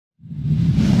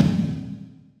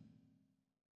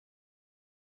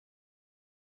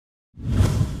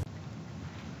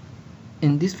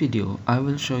In this video, I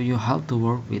will show you how to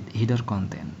work with header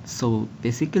content. So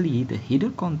basically, the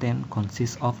header content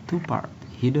consists of two parts: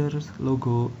 headers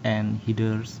logo and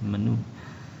headers menu.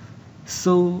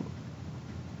 So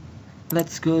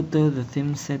let's go to the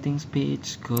theme settings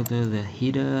page, go to the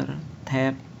header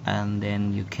tab, and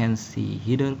then you can see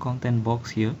header content box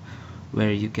here,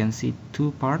 where you can see two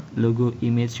parts: logo,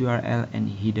 image URL, and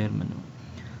header menu.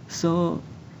 So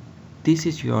this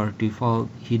is your default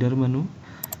header menu.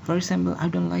 For example, I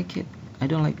don't like it. I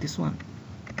don't like this one.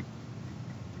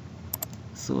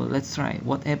 So let's try.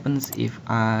 What happens if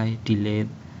I delete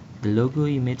the logo,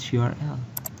 image URL?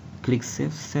 Click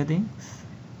Save Settings,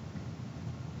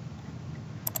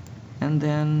 and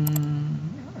then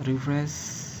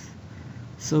refresh.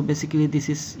 So basically, this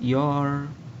is your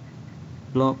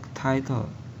blog title,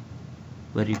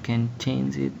 where you can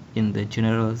change it in the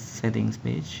general settings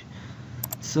page.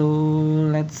 So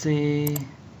let's say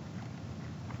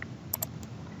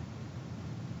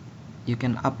you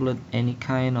can upload any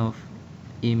kind of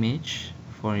image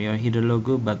for your header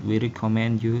logo, but we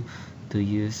recommend you to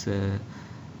use a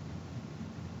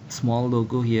small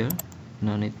logo here.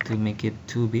 No need to make it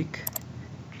too big.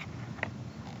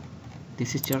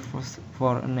 This is just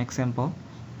for an example.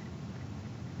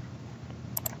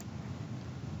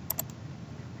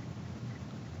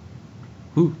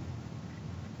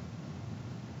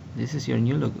 This is your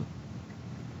new logo.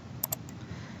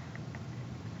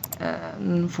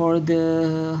 And for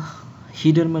the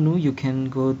header menu, you can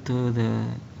go to the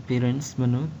appearance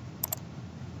menu.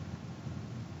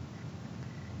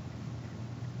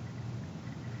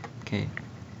 Okay,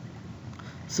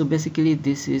 so basically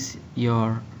this is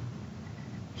your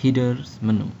headers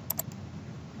menu.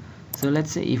 So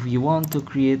let's say if you want to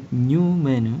create new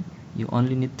menu, you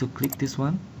only need to click this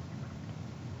one.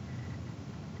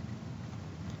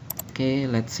 Okay,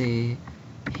 let's say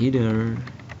header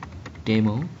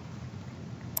demo,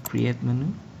 create menu,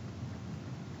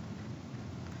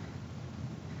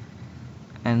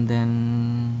 and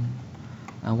then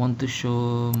I want to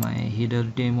show my header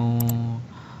demo,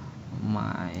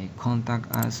 my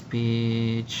contact us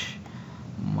page,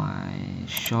 my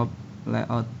shop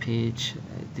layout page.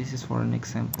 This is for an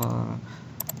example,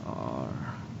 or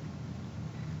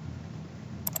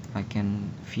I can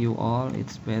view all,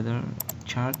 it's better,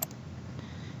 chart.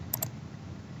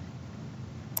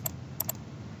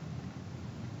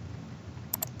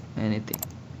 Anything,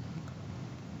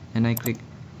 and I click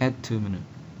add to menu.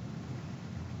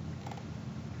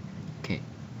 Okay,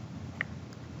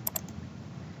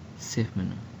 save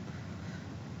menu,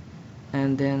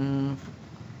 and then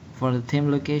for the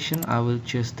theme location, I will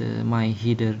choose my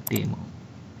header demo.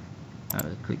 I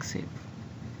will click save.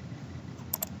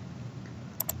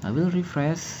 I will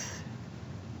refresh,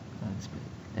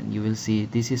 and you will see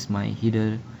this is my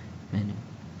header menu.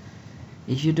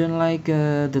 If you don't like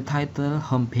the title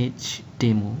homepage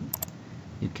demo,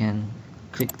 you can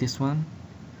click this one,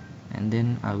 and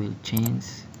then I will change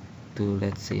to,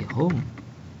 let's say, home.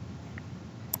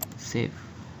 Save.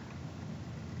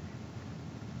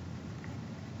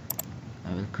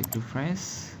 I will click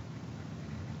refresh.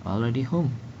 Already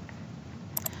home.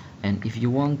 And if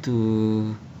you want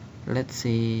to, let's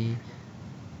say,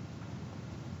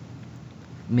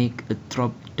 make a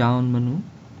drop down menu,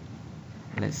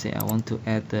 let's say I want to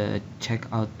add the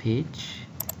checkout page,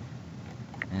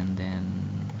 and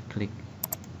then click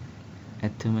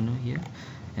add to menu here,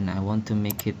 and I want to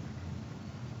make it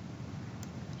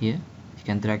here. You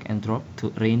can drag and drop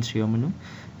to arrange your menu,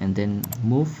 and then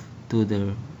move to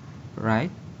the right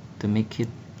to make it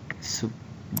sub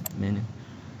menu.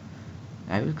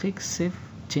 I will click save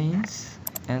change,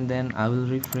 and then I will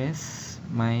refresh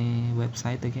my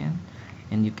website again,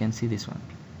 and you can see this one.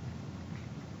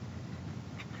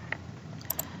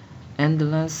 And the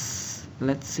last,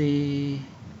 let's say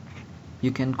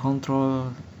you can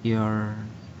control your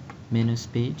menus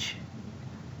page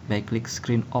by click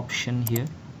screen option here.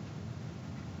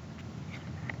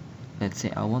 Let's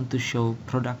say I want to show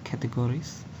product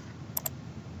categories.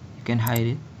 You can hide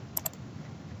it.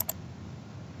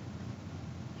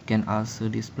 You can also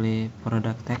display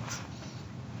product text,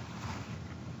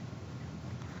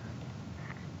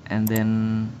 and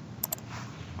then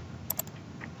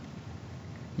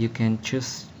you can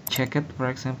choose checkout, for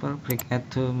example. Click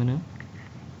add to menu,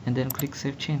 and then click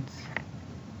save change.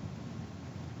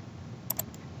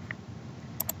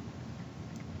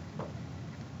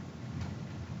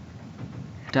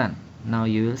 Done. Now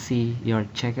you will see your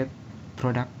checkout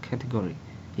product category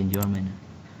in your menu.